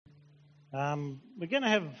We're going to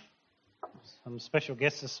have some special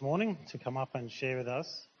guests this morning to come up and share with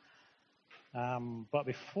us. But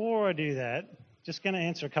before I do that, just going to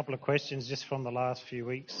answer a couple of questions just from the last few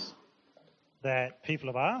weeks that people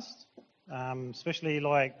have asked, especially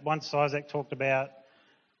like once Isaac talked about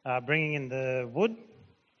bringing in the wood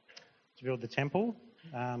to build the temple,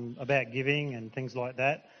 about giving and things like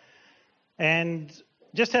that. And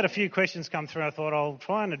just had a few questions come through. I thought I'll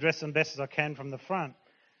try and address them best as I can from the front.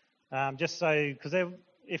 Just so, because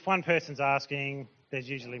if one person's asking, there's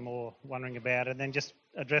usually more wondering about it. And then just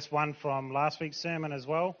address one from last week's sermon as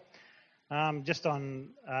well, just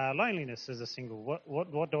on loneliness as a single.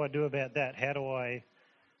 What do I do about that? How do I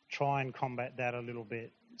try and combat that a little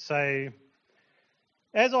bit? So,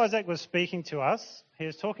 as Isaac was speaking to us, he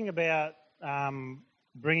was talking about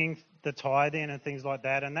bringing the tithe in and things like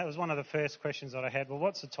that. And that was one of the first questions that I had. Well,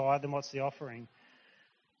 what's the tithe and what's the offering?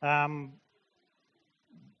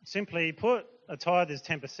 Simply put, a tithe is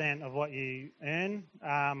 10% of what you earn.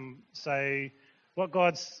 So what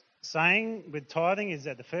God's saying with tithing is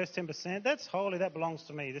that the first 10%, that's holy, that belongs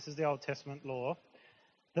to me. This is the Old Testament law.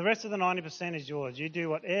 The rest of the 90% is yours. You do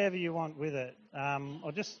whatever you want with it.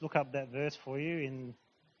 I'll just look up that verse for you in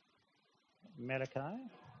Malachi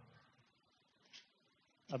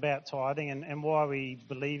about tithing and why we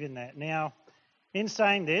believe in that. Now, in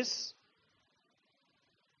saying this,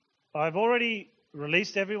 I've already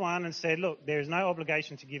released everyone and said, look, there is no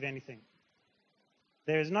obligation to give anything.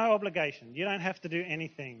 There is no obligation. You don't have to do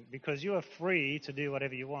anything because you are free to do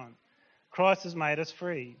whatever you want. Christ has made us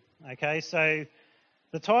free. Okay, so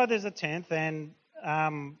the tithe is a tenth, and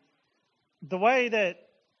the way that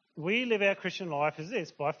we live our Christian life is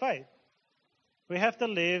this, by faith. We have to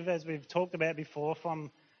live, as we've talked about before,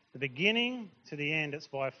 from the beginning to the end, it's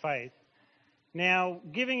by faith. Now,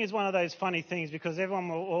 giving is one of those funny things because everyone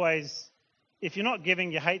will always, if you're not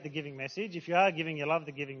giving, you hate the giving message. If you are giving, you love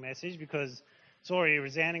the giving message because it's already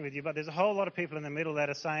resounding with you. But there's a whole lot of people in the middle that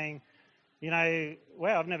are saying,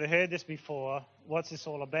 wow, I've never heard this before. What's this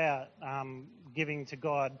all about? Giving to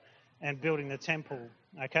God and building the temple.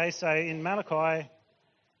 Okay, so in Malachi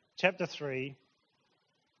chapter 3,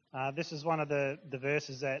 this is one of the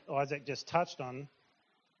verses that Isaac just touched on.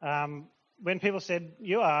 When people said,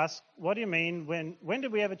 you ask, what do you mean? When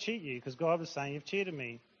did we ever cheat you? Because God was saying, you've cheated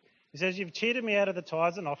me. He says, you've cheated me out of the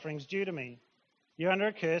tithes and offerings due to me. You're under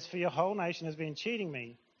a curse, for your whole nation has been cheating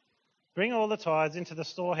me. Bring all the tithes into the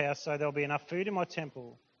storehouse so there'll be enough food in my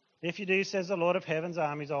temple. If you do, says the Lord of heaven's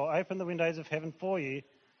armies, I'll open the windows of heaven for you.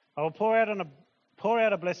 I will pour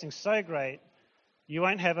out a blessing so great you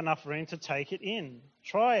won't have enough room to take it in.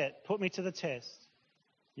 Try it. Put me to the test.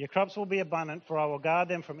 Your crops will be abundant, for I will guard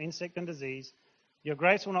them from insect and disease. Your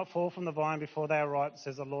grapes will not fall from the vine before they are ripe,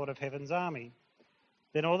 says the Lord of heaven's army.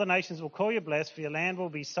 Then all the nations will call you blessed, for your land will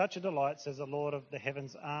be such a delight, says the Lord of the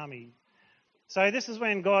heaven's army. So this is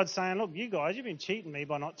when God's saying, look, you guys, you've been cheating me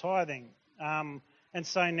by not tithing. And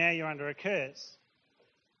so now you're under a curse.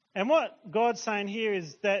 And what God's saying here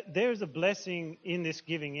is that there is a blessing in this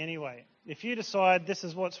giving anyway. If you decide this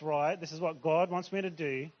is what's right, this is what God wants me to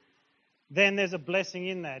do, then there's a blessing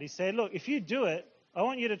in that. He said, look, if you do it, I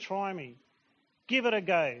want you to try me. Give it a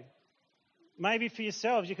go. Maybe for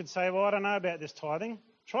yourselves, you could say, well, I don't know about this tithing.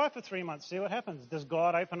 Try for 3 months, see what happens. Does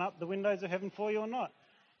God open up the windows of heaven for you or not?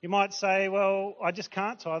 You might say, well, I just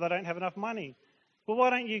can't tithe, I don't have enough money. Well,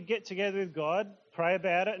 why don't you get together with God, pray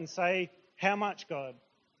about it and say, how much, God?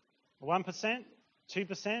 1%?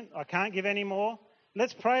 2%? I can't give any more.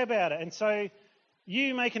 Let's pray about it. And so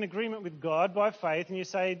you make an agreement with God by faith and you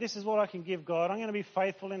say, this is what I can give God. I'm going to be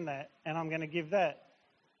faithful in that and I'm going to give that.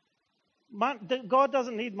 God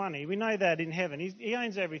doesn't need money. We know that in heaven. He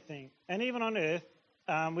owns everything. And even on earth,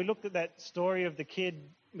 we looked at that story of the kid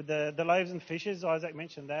with the loaves and fishes. Isaac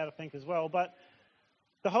mentioned that, I think, as well. But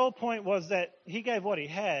the whole point was that he gave what he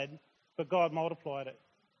had, but God multiplied it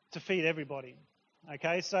to feed everybody.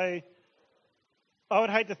 Okay, so I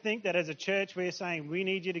would hate to think that as a church we're saying we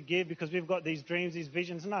need you to give because we've got these dreams, these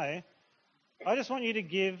visions. No, I just want you to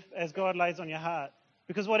give as God lays on your heart,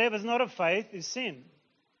 because whatever's not of faith is sin.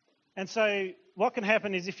 And so what can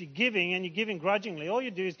happen is if you're giving and you're giving grudgingly, all you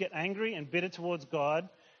do is get angry and bitter towards God,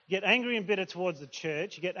 get angry and bitter towards the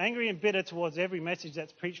church, you get angry and bitter towards every message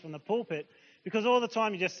that's preached from the pulpit, because all the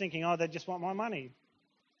time you're just thinking, oh, they just want my money.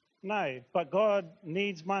 No, but God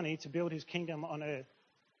needs money to build his kingdom on earth.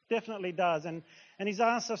 Definitely does. And he's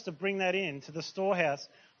asked us to bring that in to the storehouse.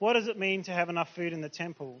 What does it mean to have enough food in the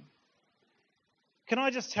temple? Can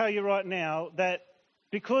I just tell you right now that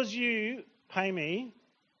because you pay me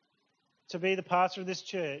to be the pastor of this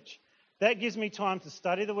church, that gives me time to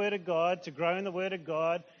study the Word of God, to grow in the Word of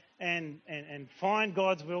God, and find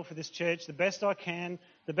God's will for this church the best I can,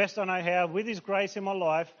 the best I know how, with His grace in my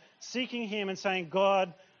life, seeking Him and saying,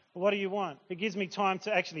 God, what do you want? It gives me time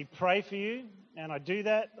to actually pray for you, and I do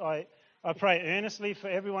that. I pray earnestly for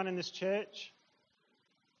everyone in this church.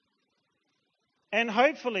 And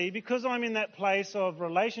hopefully, because I'm in that place of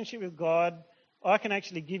relationship with God, I can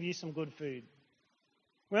actually give you some good food.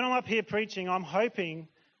 When I'm up here preaching, I'm hoping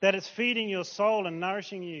that it's feeding your soul and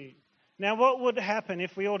nourishing you. Now, what would happen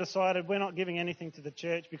if we all decided we're not giving anything to the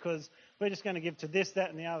church because we're just going to give to this, that,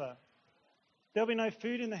 and the other? There'll be no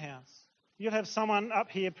food in the house. You'll have someone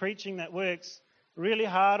up here preaching that works really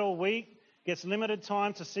hard all week, gets limited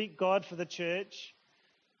time to seek God for the church,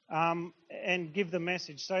 and give the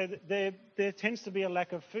message. So there tends to be a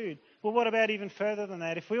lack of food. Well, what about even further than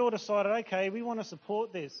that? If we all decided, okay, we want to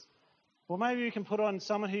support this, well, maybe we can put on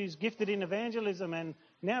someone who's gifted in evangelism, and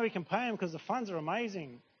now we can pay them because the funds are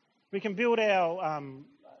amazing. We can build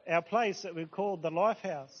our place that we've called the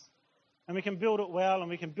Lifehouse, and we can build it well, and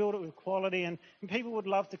we can build it with quality, and people would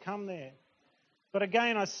love to come there. But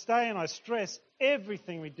again, I stay and I stress,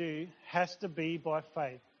 everything we do has to be by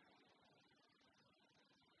faith.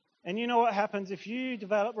 And you know what happens? If you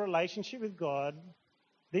develop a relationship with God,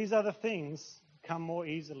 these other things come more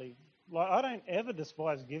easily. Like, I don't ever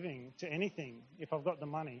despise giving to anything if I've got the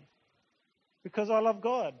money, because I love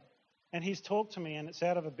God and He's talked to me, and it's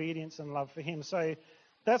out of obedience and love for Him. So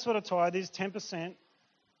that's what a tithe is, 10%.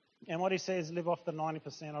 And what He says, live off the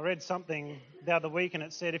 90%. I read something the other week and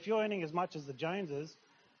it said, if you're earning as much as the Joneses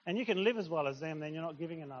and you can live as well as them, then you're not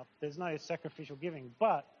giving enough. There's no sacrificial giving.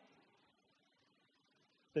 But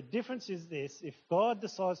the difference is this: if God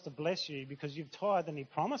decides to bless you because you've tithed, and He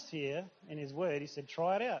promised here in His word, He said,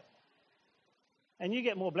 try it out. And you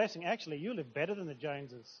get more blessing. Actually, you'll live better than the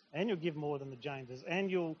Joneses, and you'll give more than the Joneses,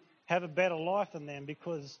 and you'll have a better life than them,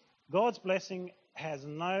 because God's blessing has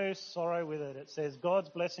no sorrow with it. It says God's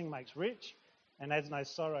blessing makes rich and adds no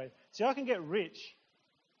sorrow. See, I can get rich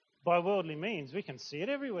by worldly means. We can see it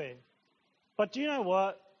everywhere. But do you know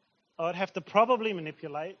what? I'd have to probably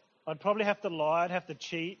manipulate. I'd probably have to lie. I'd have to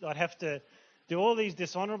cheat. I'd have to do all these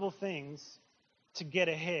dishonourable things to get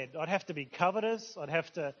ahead. I'd have to be covetous. I'd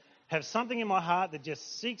have to have something in my heart that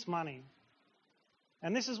just seeks money.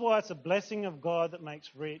 And this is why it's a blessing of God that makes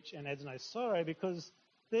rich and adds no sorrow, because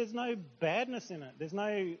there's no badness in it.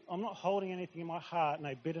 I'm not holding anything in my heart,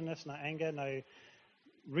 no bitterness, no anger, no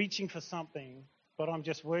reaching for something, but I'm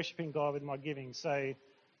just worshipping God with my giving. So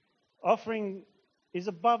offering is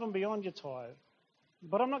above and beyond your tithe.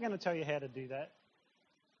 But I'm not going to tell you how to do that,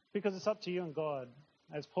 because it's up to you and God.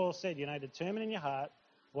 As Paul said, determine in your heart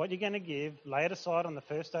what you're going to give, lay it aside on the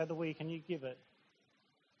first day of the week, and you give it.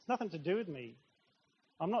 It's nothing to do with me.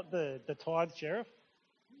 I'm not the tithe sheriff.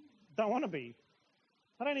 Don't want to be.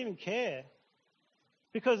 I don't even care,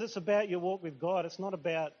 because it's about your walk with God. It's not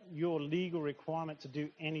about your legal requirement to do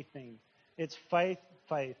anything. It's faith,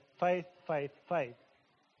 faith, faith, faith, faith.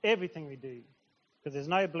 Everything we do, because there's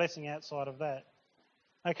no blessing outside of that.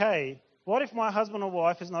 Okay, what if my husband or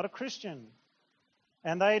wife is not a Christian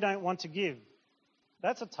and they don't want to give?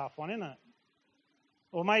 That's a tough one, isn't it?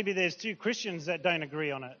 Or maybe there's two Christians that don't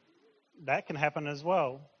agree on it. That can happen as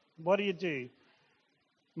well. What do?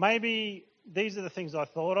 Maybe these are the things I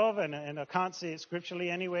thought of, and I can't see it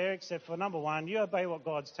scripturally anywhere except for, number one, you obey what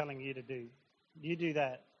God's telling you to do. You do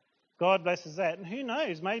that. God blesses that. And who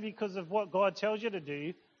knows, maybe because of what God tells you to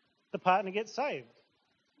do, the partner gets saved.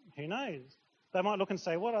 Who knows? They might look and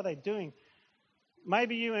say, what are they doing?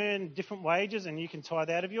 Maybe you earn different wages and you can tithe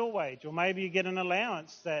out of your wage. Or maybe you get an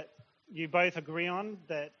allowance that you both agree on,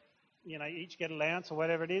 that each get allowance or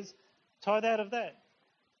whatever it is. Tithe out of that.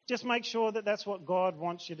 Just make sure that that's what God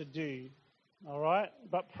wants you to do. All right?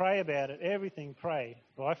 But pray about it. Everything pray.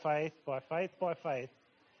 By faith, by faith, by faith.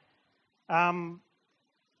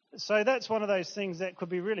 So that's one of those things that could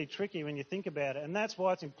be really tricky when you think about it. And that's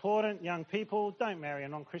why it's important, young people, don't marry a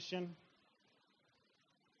non-Christian.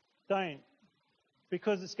 Don't.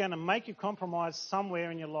 Because it's going to make you compromise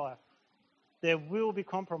somewhere in your life. There will be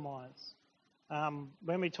compromise.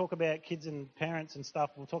 When we talk about kids and parents and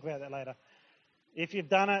stuff, we'll talk about that later. If you've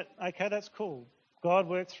done it, okay, that's cool. God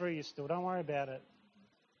worked through you still. Don't worry about it.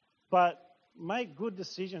 But make good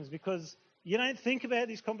decisions, because you don't think about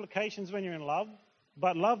these complications when you're in love.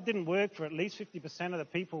 But love didn't work for at least 50% of the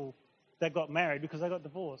people that got married, because they got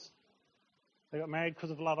divorced. They got married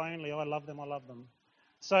because of love only. I love them, I love them.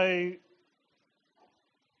 So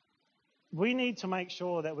we need to make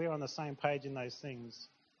sure that we're on the same page in those things.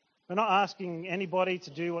 We're not asking anybody to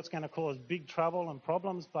do what's going to cause big trouble and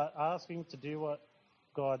problems, but asking to do what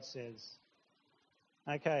God says.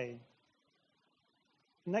 Okay.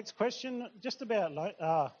 Next question, just about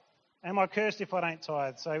Am I cursed if I don't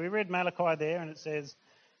tithe? So we read Malachi there, and it says,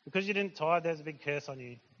 because you didn't tithe, there's a big curse on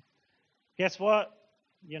you. Guess what?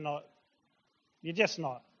 You're not. You're just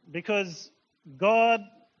not. Because God,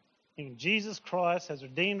 in Jesus Christ, has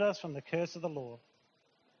redeemed us from the curse of the law.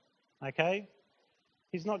 Okay?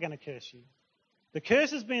 He's not going to curse you. The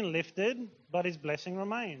curse has been lifted, but his blessing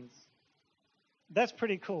remains. That's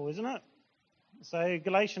pretty cool, isn't it? So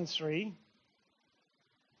Galatians 3,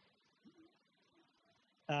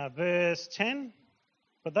 verse 10.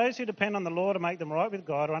 But those who depend on the law to make them right with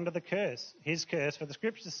God are under the curse, his curse. For the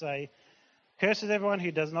scriptures say, "Cursed is everyone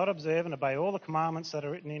who does not observe and obey all the commandments that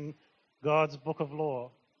are written in God's book of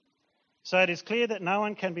law." So it is clear that no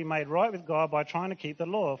one can be made right with God by trying to keep the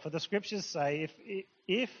law. For the scriptures say,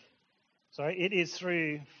 it is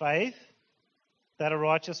through faith that a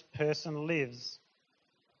righteous person lives.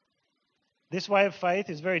 This way of faith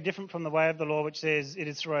is very different from the way of the law, which says it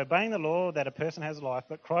is through obeying the law that a person has life.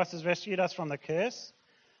 But Christ has rescued us from the curse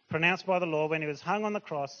pronounced by the law when he was hung on the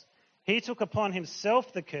cross. He took upon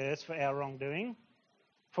himself the curse for our wrongdoing.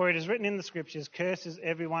 For it is written in the scriptures, "Cursed is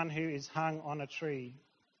everyone who is hung on a tree."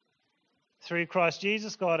 Through Christ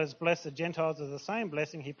Jesus, God has blessed the Gentiles with the same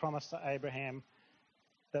blessing he promised to Abraham,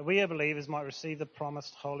 that we as believers might receive the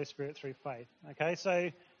promised Holy Spirit through faith. Okay,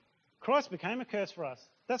 so Christ became a curse for us.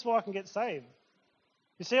 That's why I can get saved.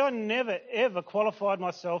 You see, I never, ever qualified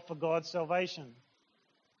myself for God's salvation.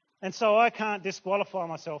 And so I can't disqualify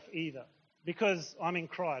myself either because I'm in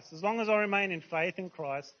Christ. As long as I remain in faith in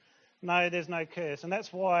Christ, no, there's no curse. And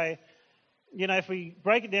that's why, if we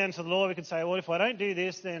break it down to the law, we could say, well, if I don't do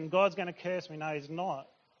this, then God's going to curse me. No, he's not.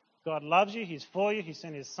 God loves you. He's for you. He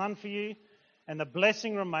sent his son for you. And the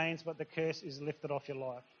blessing remains, but the curse is lifted off your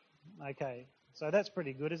life. Okay, so that's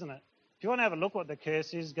pretty good, isn't it? If you want to have a look what the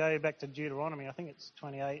curse is, go back to Deuteronomy. I think it's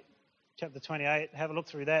 28, chapter 28. Have a look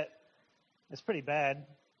through that. It's pretty bad.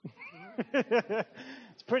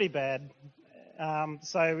 It's pretty bad.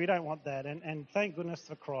 So we don't want that. And thank goodness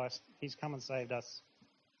for Christ. He's come and saved us.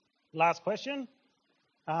 Last question.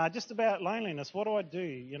 Just about loneliness. What do I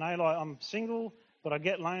do? I'm single, but I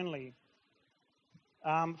get lonely.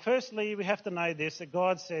 Firstly, we have to know this, that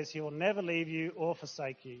God says he will never leave you or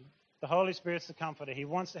forsake you. The Holy Spirit's the comforter. He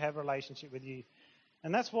wants to have a relationship with you.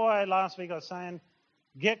 And that's why last week I was saying,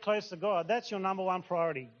 get close to God. That's your number one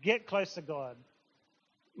priority. Get close to God.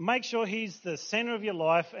 Make sure he's the center of your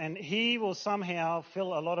life and he will somehow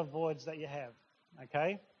fill a lot of voids that you have.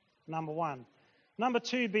 Okay? Number one. Number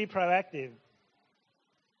two, be proactive.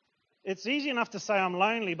 It's easy enough to say I'm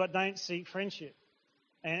lonely, but don't seek friendship.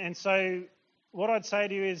 And so what I'd say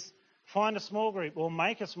to you is find a small group or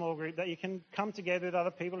make a small group that you can come together with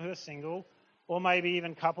other people who are single or maybe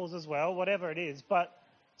even couples as well, whatever it is. But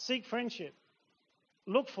seek friendship.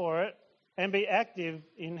 Look for it and be active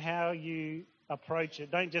in how you approach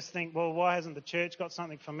it. Don't just think, well, why hasn't the church got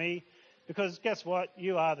something for me? Because guess what?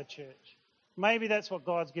 You are the church. Maybe that's what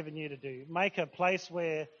God's given you to do. Make a place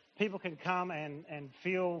where people can come and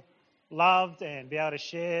feel loved and be able to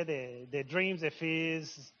share their dreams, their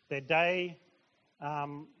fears, their day.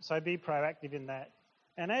 So be proactive in that.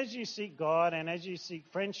 And as you seek God and as you seek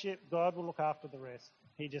friendship, God will look after the rest.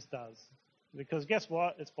 He just does. Because guess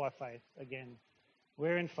what? It's by faith again.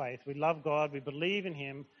 We're in faith. We love God. We believe in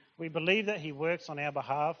him. We believe that he works on our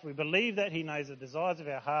behalf. We believe that he knows the desires of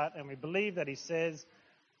our heart. And we believe that he says,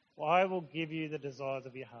 I will give you the desires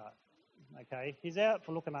of your heart. Okay? He's out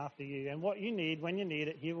for looking after you. And what you need, when you need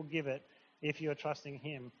it, he will give it if you're trusting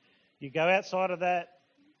him. You go outside of that,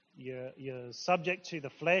 you're subject to the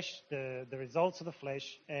flesh, the results of the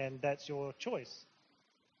flesh, and that's your choice.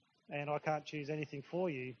 And I can't choose anything for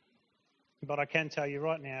you. But I can tell you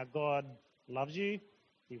right now, God loves you.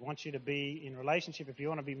 He wants you to be in relationship. If you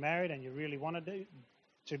want to be married and you really want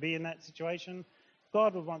to be in that situation,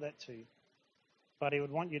 God would want that too. But he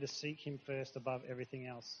would want you to seek him first above everything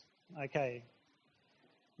else. Okay.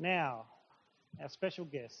 Now, our special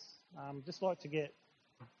guests. Just like to get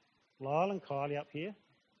Lyle and Kylie up here.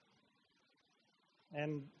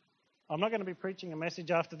 And I'm not going to be preaching a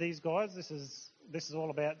message after these guys. This is all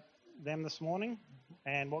about them this morning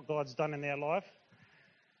and what God's done in their life.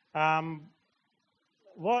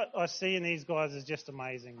 What I see in these guys is just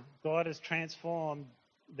amazing. God has transformed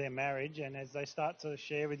their marriage, and as they start to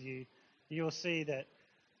share with you, you'll see that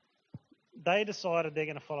they decided they're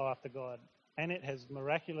going to follow after God, and it has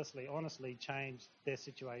miraculously, honestly changed their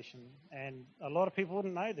situation. And a lot of people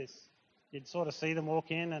wouldn't know this. You'd sort of see them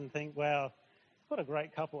walk in and think, wow, what a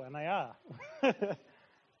great couple, and they are.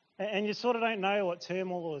 And you sort of don't know what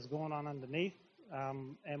turmoil is going on underneath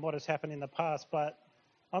and what has happened in the past, but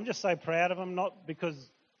I'm just so proud of them, not because,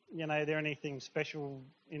 they're anything special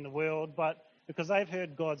in the world, but because they've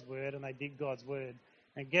heard God's word and they did God's word.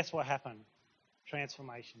 And guess what happened?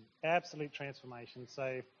 Transformation, absolute transformation. So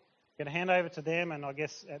I'm going to hand over to them, and I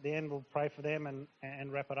guess at the end we'll pray for them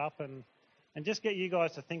and wrap it up and just get you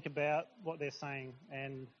guys to think about what they're saying.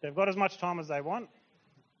 And they've got as much time as they want.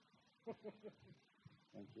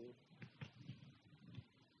 Thank you.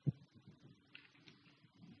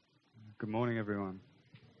 Good morning, everyone.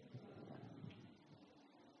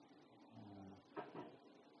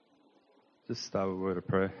 Just start with a word of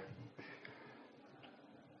prayer.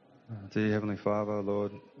 Dear Heavenly Father,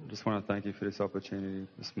 Lord, I just want to thank you for this opportunity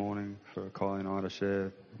this morning for Kylie and I to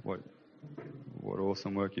share what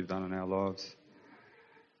awesome work you've done in our lives.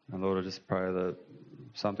 And Lord, I just pray that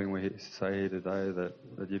something we say here today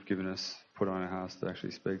that you've given us, put on our hearts to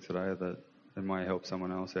actually speak today, that it may help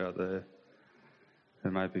someone else out there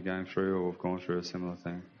who may be going through or have gone through a similar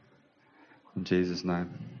thing. In Jesus' name.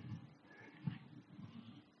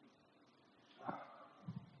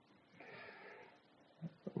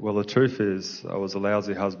 Well, the truth is, I was a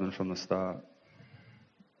lousy husband from the start.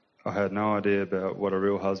 I had no idea about what a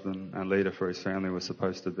real husband and leader for his family was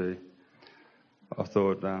supposed to be. I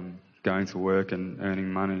thought going to work and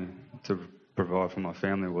earning money to provide for my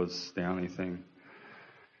family was the only thing.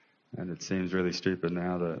 And it seems really stupid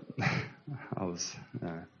now that I was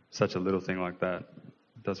such a little thing like that.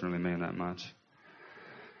 It doesn't really mean that much.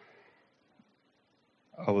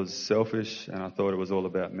 I was selfish and I thought it was all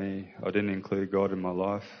about me. I didn't include God in my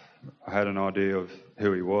life. I had an idea of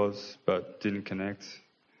who he was, but didn't connect.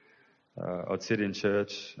 I'd sit in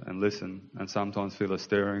church and listen and sometimes feel a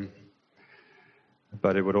stirring,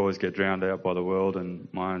 but it would always get drowned out by the world and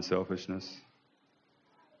my own selfishness.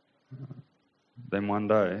 Then one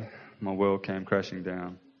day, my world came crashing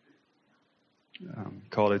down.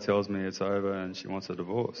 Kylie tells me it's over and she wants a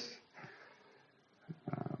divorce.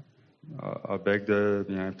 I begged her,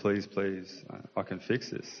 please, I can fix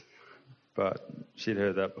this. But she'd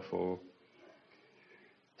heard that before.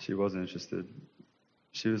 She wasn't interested.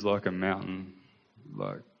 She was like a mountain,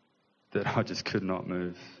 that I just could not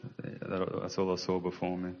move. That's all I saw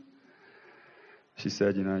before me. She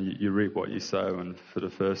said, you reap what you sow, and for the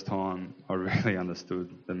first time, I really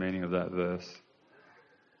understood the meaning of that verse.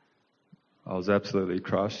 I was absolutely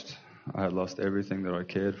crushed. I had lost everything that I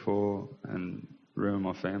cared for and ruined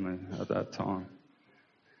my family at that time.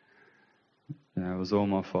 It was all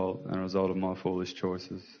my fault and a result of my foolish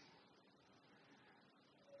choices.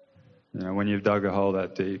 When you've dug a hole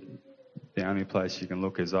that deep, the only place you can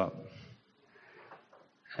look is up.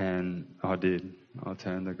 And I did. I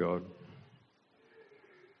turned to God.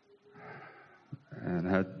 And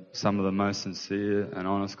had some of the most sincere and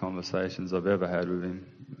honest conversations I've ever had with him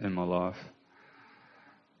in my life.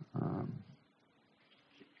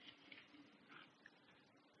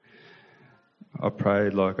 I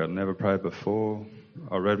prayed like I'd never prayed before.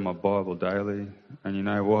 I read my Bible daily. And you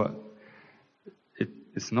know what?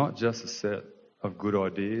 It's not just a set of good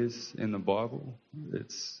ideas in the Bible.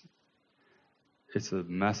 It's a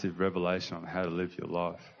massive revelation on how to live your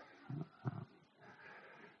life.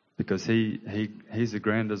 Because he's the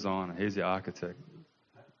grand designer. He's the architect.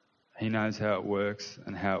 He knows how it works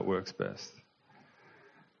and how it works best.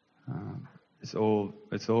 It's all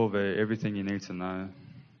there, everything you need to know.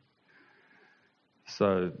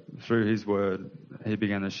 So through his word, he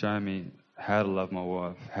began to show me how to love my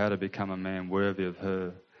wife, how to become a man worthy of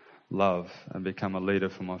her love and become a leader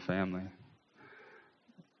for my family.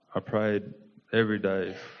 I prayed every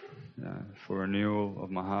day for renewal of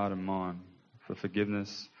my heart and mind, for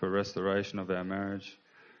forgiveness, for restoration of our marriage,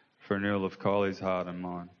 for renewal of Kylie's heart and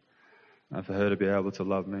mind, and for her to be able to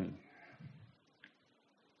love me.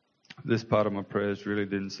 This part of my prayers really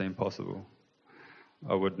didn't seem possible.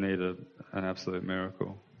 I would need an absolute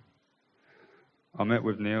miracle. I met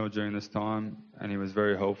with Neil during this time, and he was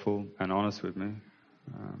very helpful and honest with me.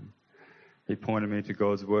 He pointed me to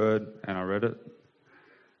God's word, and I read it.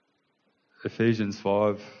 Ephesians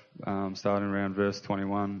 5, starting around verse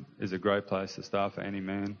 21, is a great place to start for any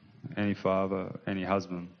man, any father, any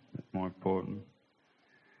husband, more important.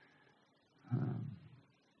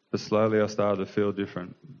 But slowly I started to feel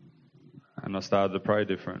different, and I started to pray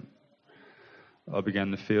different. I began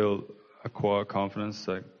to feel a quiet confidence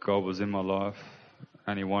that God was in my life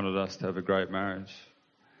and he wanted us to have a great marriage.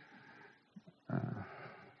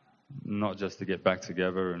 Not just to get back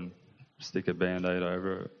together and stick a Band-Aid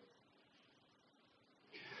over it.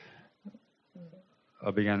 I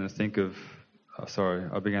began to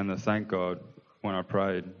thank God when I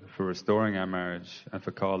prayed for restoring our marriage and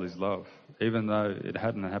for Kylie's love. Even though it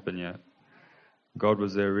hadn't happened yet, God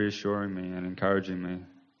was there reassuring me and encouraging me.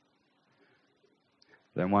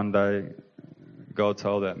 Then one day, God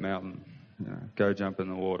told that mountain, go jump in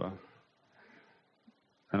the water.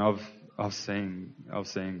 And I've seen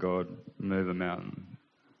God move a mountain,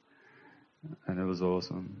 and it was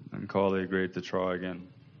awesome. And Kylie agreed to try again.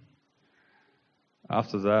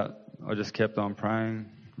 After that, I just kept on praying,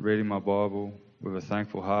 reading my Bible with a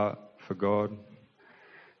thankful heart for God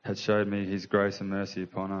had showed me His grace and mercy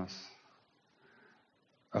upon us.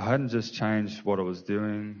 I hadn't just changed what I was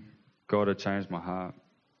doing, God had changed my heart.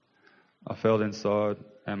 I felt inside,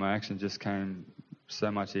 and my action just came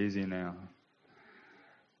so much easier now.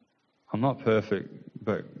 I'm not perfect,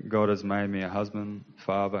 but God has made me a husband,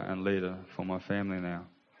 father, and leader for my family now,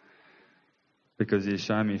 because He's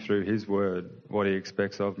shown me through His word what He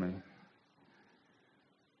expects of me.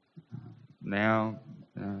 Now,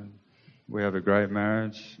 we have a great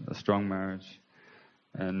marriage, a strong marriage,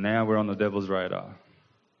 and now we're on the devil's radar,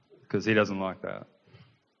 because he doesn't like that.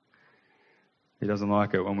 He doesn't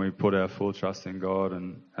like it when we put our full trust in God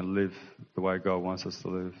and live the way God wants us to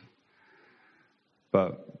live.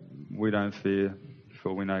 But we don't fear,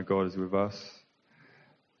 for we know God is with us,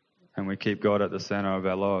 and we keep God at the center of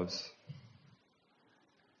our lives.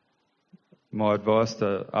 My advice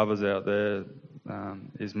to others out there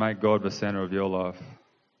is make God the center of your life.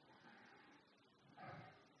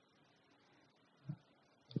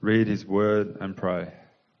 Read His word and pray.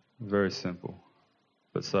 Very simple,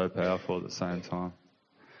 but so powerful at the same time.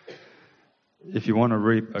 If you want to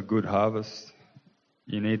reap a good harvest,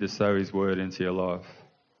 you need to sow His word into your life.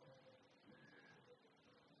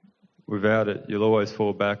 Without it, you'll always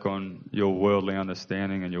fall back on your worldly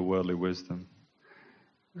understanding and your worldly wisdom.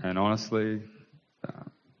 And honestly,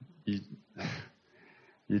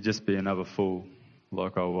 you'd just be another fool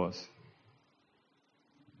like I was.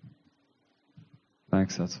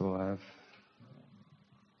 Thanks, that's all I have.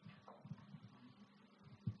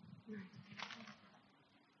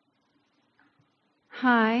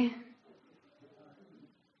 Hi.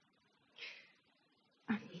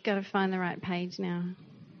 I've got to find the right page now.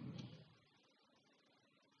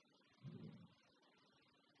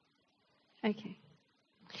 Okay.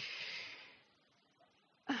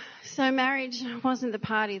 So marriage wasn't the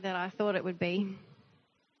party that I thought it would be.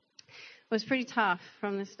 It was pretty tough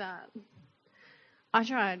from the start. I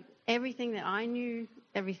tried everything that I knew,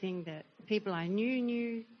 everything that people I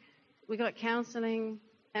knew. We got counselling,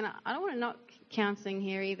 and I don't want to knock counselling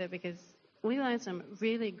here either, because we learned some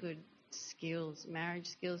really good skills, marriage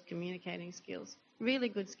skills, communicating skills, really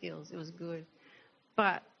good skills. It was good.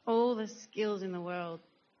 But all the skills in the world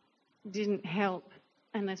didn't help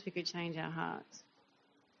unless we could change our hearts.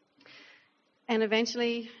 And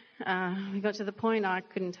eventually we got to the point I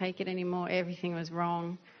couldn't take it anymore. Everything was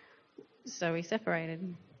wrong. So we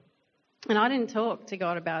separated. And I didn't talk to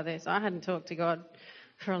God about this. I hadn't talked to God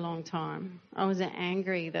for a long time. I was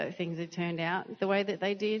angry that things had turned out the way that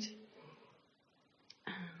they did.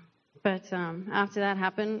 But after that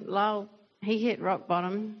happened, Lyle, he hit rock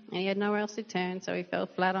bottom and he had nowhere else to turn, so he fell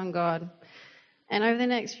flat on God. And over the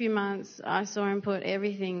next few months, I saw him put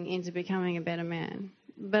everything into becoming a better man.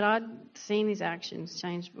 But I'd seen his actions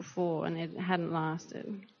change before, and it hadn't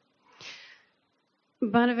lasted.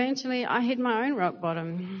 But eventually, I hit my own rock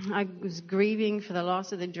bottom. I was grieving for the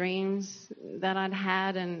loss of the dreams that I'd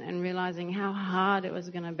had, and realising how hard it was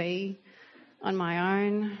going to be on my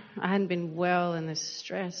own. I hadn't been well, and the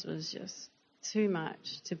stress was just too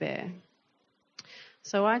much to bear.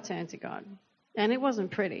 So I turned to God, and it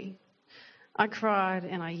wasn't pretty. I cried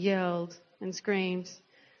and I yelled and screamed,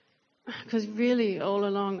 because really all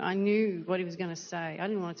along I knew what He was going to say. I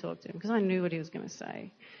didn't want to talk to Him because I knew what He was going to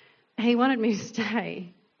say. He wanted me to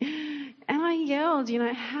stay. And I yelled,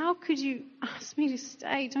 how could you ask me to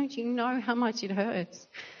stay? Don't you know how much it hurts?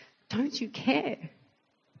 Don't you care?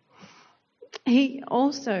 He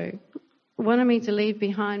also wanted me to leave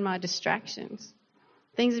behind my distractions.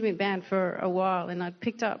 Things had been bad for a while, and I'd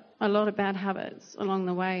picked up a lot of bad habits along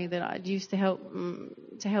the way that I'd used to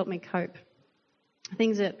help me cope.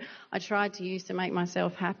 Things that I tried to use to make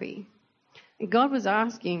myself happy. And God was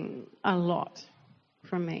asking a lot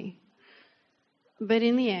from me. But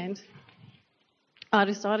in the end, I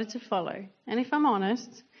decided to follow. And if I'm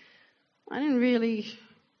honest,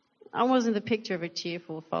 I wasn't the picture of a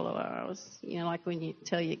cheerful follower. I was, like when you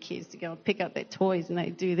tell your kids to go and pick up their toys and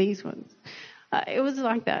they do these ones. It was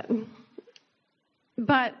like that.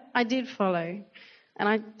 But I did follow. And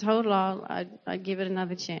I told Lyle I'd give it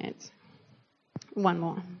another chance. One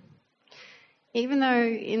more. Even though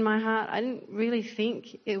in my heart I didn't really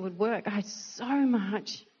think it would work. I had so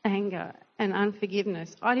much anger and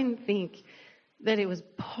unforgiveness. I didn't think that it was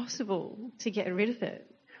possible to get rid of it.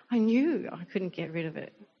 I knew I couldn't get rid of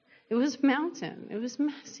it. It was a mountain. It was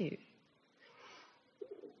massive.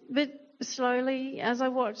 But slowly, as I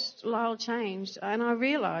watched Lyle change, and I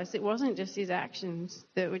realised it wasn't just his actions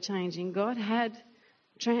that were changing. God had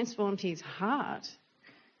transformed his heart.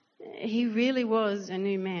 He really was a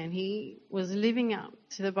new man. He was living up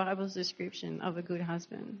to the Bible's description of a good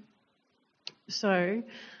husband. So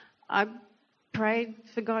I prayed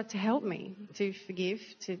for God to help me to forgive,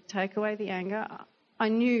 to take away the anger. I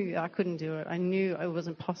knew I couldn't do it. I knew it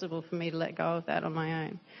wasn't possible for me to let go of that on my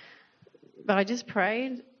own. But I just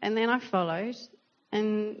prayed, and then I followed,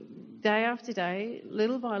 and day after day,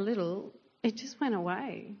 little by little, it just went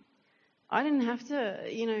away. I didn't have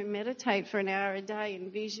to, meditate for an hour a day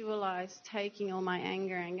and visualise taking all my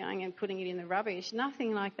anger and going and putting it in the rubbish.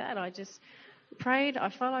 Nothing like that. I just prayed, I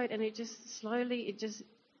followed, and it just slowly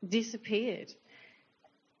disappeared.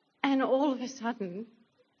 And all of a sudden,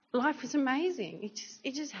 life was amazing.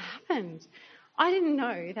 It just happened. I didn't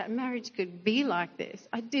know that marriage could be like this.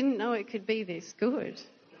 I didn't know it could be this good.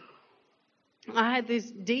 I had this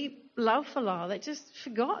deep love for Lyle that just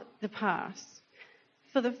forgot the past.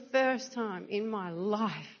 For the first time in my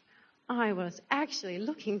life, I was actually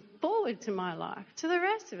looking forward to my life, to the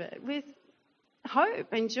rest of it, with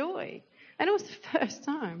hope and joy. And it was the first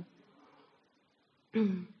time.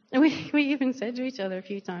 And we even said to each other a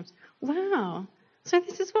few times, wow, so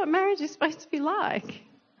this is what marriage is supposed to be like.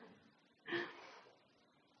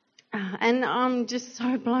 And I'm just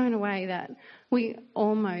so blown away that we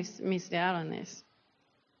almost missed out on this.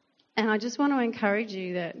 And I just want to encourage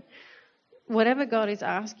you that whatever God is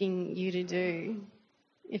asking you to do,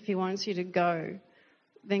 if he wants you to go,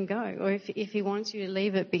 then go. Or if he wants you to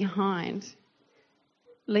leave it behind,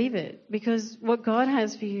 leave it. Because what God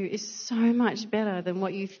has for you is so much better than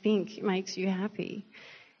what you think makes you happy.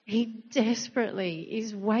 He desperately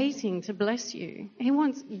is waiting to bless you. He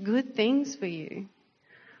wants good things for you.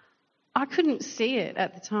 I couldn't see it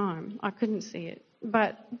at the time. I couldn't see it.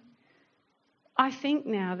 But I think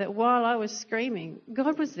now that while I was screaming,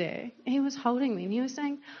 God was there. He was holding me and he was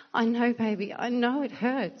saying, I know, baby, I know it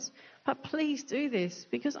hurts, but please do this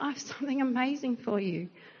because I have something amazing for you.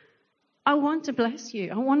 I want to bless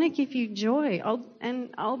you. I want to give you joy,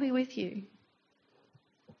 I'll be with you.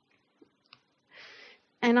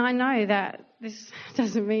 And I know that this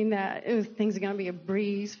doesn't mean that things are going to be a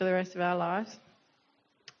breeze for the rest of our lives.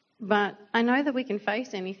 But I know that we can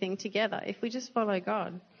face anything together if we just follow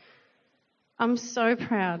God. I'm so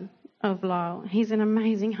proud of Lyle. He's an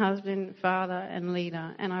amazing husband, father and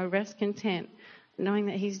leader, and I rest content knowing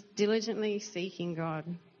that he's diligently seeking God.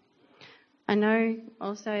 I know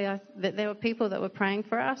also that there were people that were praying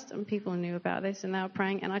for us and people knew about this and they were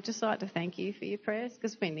praying, and I'd just like to thank you for your prayers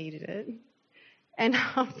because we needed it. And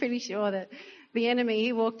I'm pretty sure that the enemy,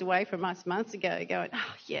 he walked away from us months ago going,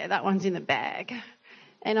 oh yeah, that one's in the bag.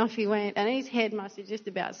 And off he went, and his head must have just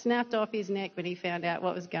about snapped off his neck when he found out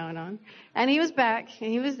what was going on. And he was back,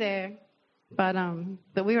 and he was there, but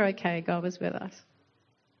we were okay. God was with us.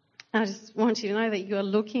 I just want you to know that you are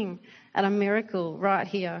looking at a miracle right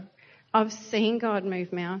here. I've seen God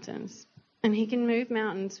move mountains, and he can move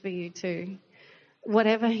mountains for you too.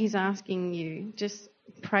 Whatever he's asking you, just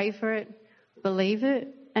pray for it, believe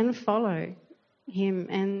it, and follow him,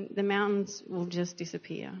 and the mountains will just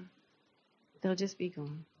disappear. They'll just be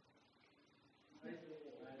gone.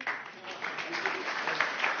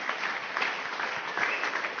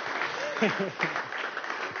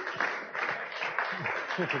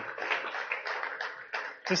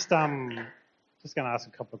 Just going to ask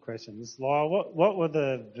a couple of questions. Lyle, what were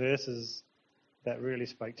the verses that really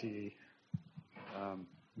spoke to you?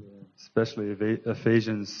 Especially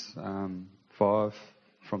Ephesians 5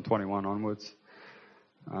 from 21 onwards.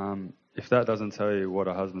 If that doesn't tell you what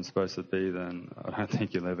a husband's supposed to be, then I don't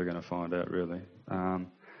think you're ever going to find out, really.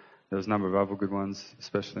 There's a number of other good ones,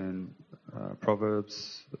 especially in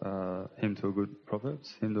Proverbs, hymn to a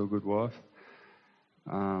good wife.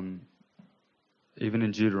 Even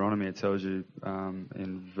in Deuteronomy, it tells you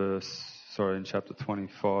in chapter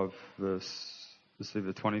 25, it's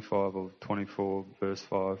either 25 or 24, verse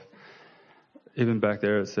 5. Even back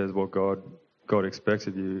there, it says what God expects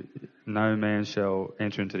of you. No man shall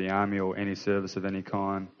enter into the army or any service of any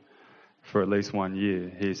kind for at least 1 year.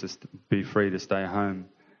 He is to be free to stay home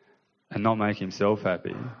and not make himself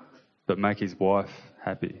happy, but make his wife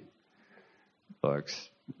happy.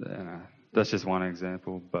 That's just one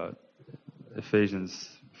example, but Ephesians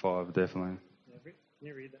 5 definitely. Can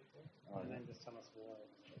you read that for us? And then just tell us why.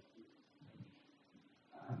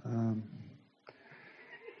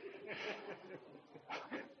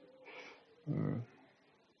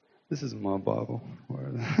 This is my Bible. Where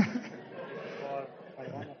is it?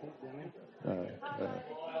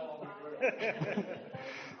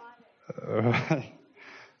 All right.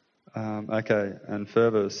 Okay, and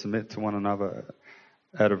further, submit to one another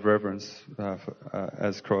out of reverence,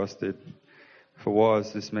 as Christ did. For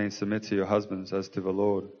wives, this means submit to your husbands as to the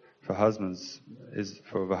Lord. For the husband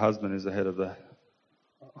is the head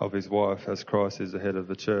of his wife, as Christ is the head of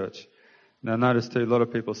the church. Now, notice too, a lot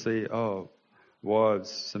of people see, wives,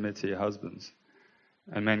 submit to your husbands,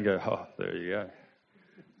 and men go, oh, there you go.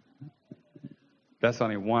 That's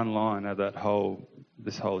only one line of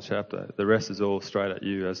this whole chapter. The rest is all straight at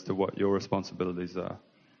you as to what your responsibilities are.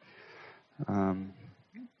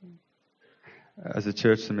 As the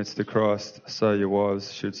church submits to Christ, so your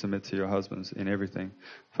wives should submit to your husbands in everything.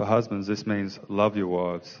 For husbands, this means love your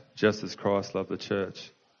wives, just as Christ loved the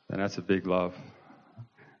church. And that's a big love.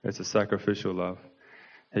 It's a sacrificial love.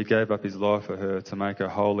 He gave up his life for her to make her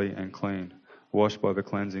holy and clean, washed by the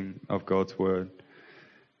cleansing of God's word.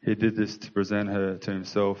 He did this to present her to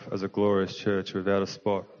himself as a glorious church without a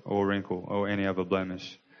spot or wrinkle or any other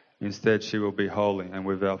blemish. Instead, she will be holy and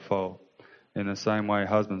without fault. In the same way,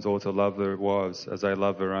 husbands ought to love their wives as they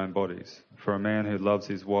love their own bodies. For a man who loves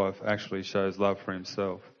his wife actually shows love for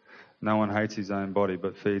himself. No one hates his own body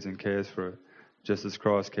but feeds and cares for it, just as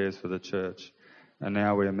Christ cares for the church. And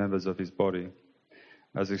now we are members of his body.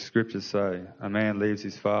 As the scriptures say, a man leaves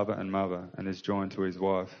his father and mother and is joined to his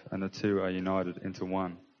wife, and the two are united into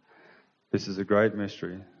one. This is a great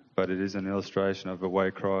mystery, but it is an illustration of the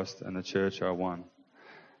way Christ and the church are one.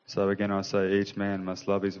 So again I say, each man must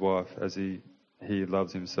love his wife as he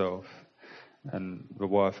loves himself, and the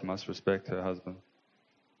wife must respect her husband.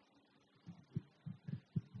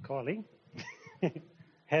 Kylie,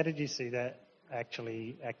 how did you see that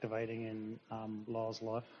actually activating in Lyle's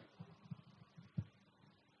life?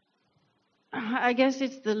 I guess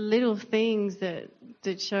it's the little things that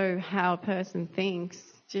show how a person thinks.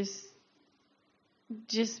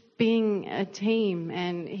 Just being a team,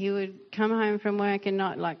 and he would come home from work and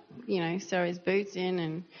not throw his boots in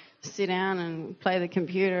and sit down and play the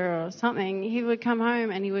computer or something. He would come home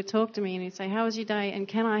and he would talk to me and he'd say, how was your day, and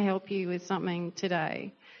can I help you with something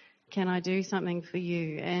today? Can I do something for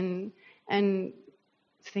you? And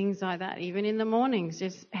things like that. Even in the mornings,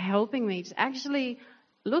 just helping me, just actually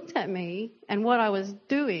looked at me and what I was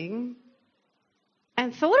doing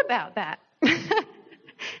and thought about that.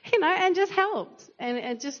 And just helped.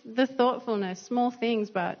 And just the thoughtfulness, small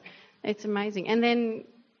things, but it's amazing. And then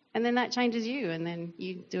that changes you, and then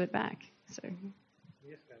you do it back.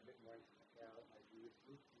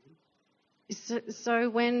 So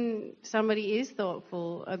when somebody is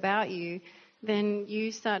thoughtful about you, then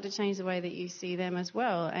you start to change the way that you see them as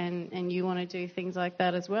well, and you want to do things like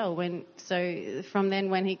that as well. So from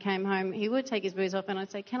then, when he came home, he would take his boots off and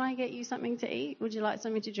I'd say, can I get you something to eat? Would you like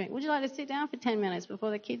something to drink? Would you like to sit down for 10 minutes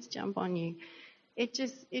before the kids jump on you? It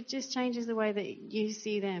just changes the way that you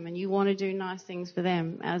see them, and you want to do nice things for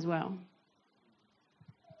them as well.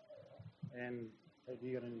 And have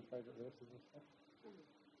you got any favourite verses or stuff?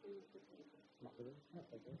 Not really?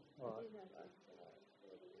 That's okay. All right.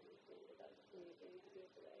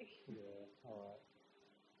 Yeah, all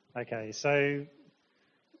right. Okay, so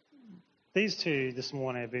these two this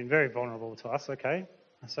morning have been very vulnerable to us, okay?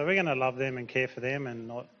 So we're going to love them and care for them and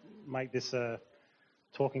not make this a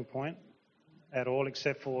talking point at all,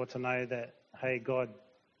 except for to know that, hey, God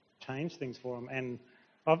changed things for them. And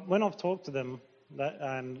when I've talked to them,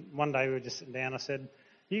 and one day we were just sitting down, I said,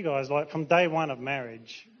 you guys, from day one of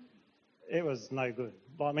marriage, it was no good.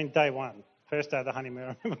 Day one, first day of the honeymoon,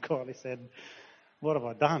 I remember Kylie said, what have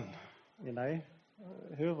I done?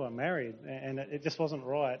 Who have I married? And it just wasn't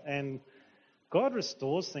right. And God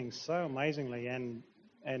restores things so amazingly. And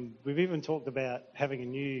we've even talked about having a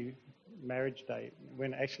new marriage date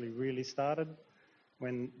when it actually really started,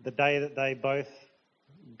 when the day that they both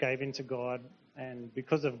gave into God, and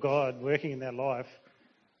because of God working in their life,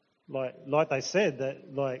 like they said,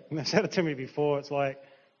 they said it to me before, it's like,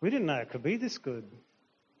 we didn't know it could be this good.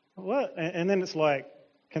 What? And then it's like,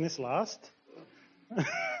 can this last?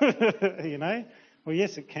 Well,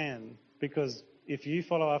 yes, it can, because if you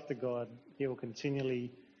follow after God, he will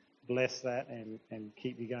continually bless that and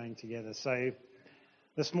keep you going together. So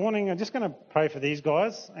this morning, I'm just going to pray for these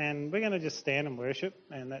guys, and we're going to just stand and worship,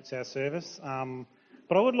 and that's our service.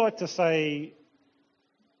 But I would like to say,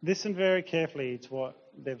 listen very carefully to what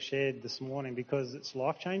they've shared this morning, because it's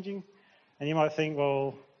life-changing. And you might think,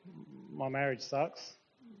 well, my marriage sucks,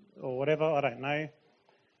 or whatever, I don't know.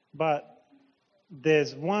 But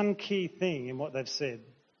there's one key thing in what they've said.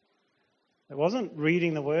 It wasn't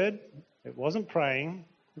reading the word. It wasn't praying.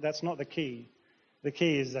 That's not the key. The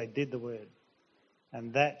key is they did the word.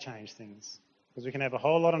 And that changed things. Because we can have a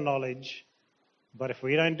whole lot of knowledge, but if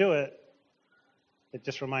we don't do it, it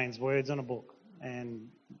just remains words on a book. And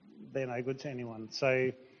they're no good to anyone.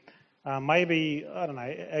 So maybe, I don't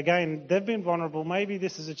know, again, they've been vulnerable. Maybe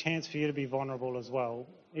this is a chance for you to be vulnerable as well.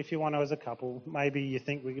 If you want to as a couple, maybe you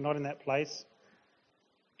think we're not in that place.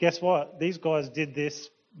 Guess what? These guys did this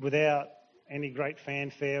without any great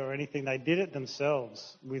fanfare or anything. They did it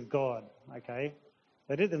themselves with God, okay?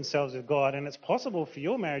 They did it themselves with God, and it's possible for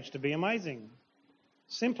your marriage to be amazing.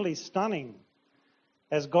 Simply stunning.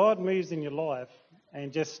 As God moves in your life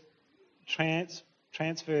and just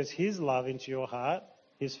transfers his love into your heart,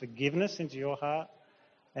 his forgiveness into your heart,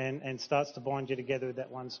 and starts to bind you together with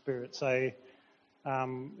that one spirit. So,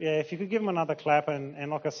 if you could give them another clap,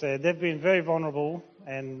 and like I said, they've been very vulnerable,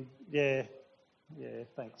 and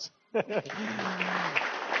thanks.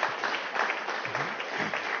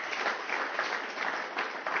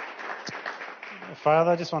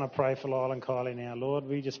 Father, I just want to pray for Lyle and Kylie now, Lord.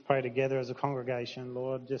 We just pray together as a congregation,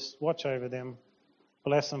 Lord. Just watch over them.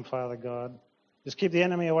 Bless them, Father God. Just keep the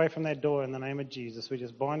enemy away from their door in the name of Jesus. We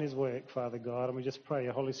just bind his work, Father God, and we just pray,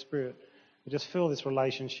 your Holy Spirit, we just fill this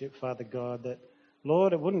relationship, Father God, that,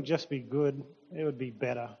 Lord, it wouldn't just be good, it would be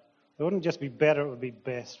better. It wouldn't just be better, it would be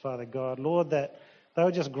best, Father God. Lord, that they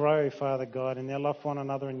would just grow, Father God, in their love for one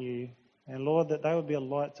another and you. And Lord, that they would be a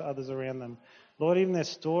light to others around them. Lord, even their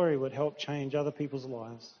story would help change other people's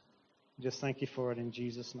lives. Just thank you for it in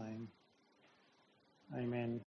Jesus' name. Amen.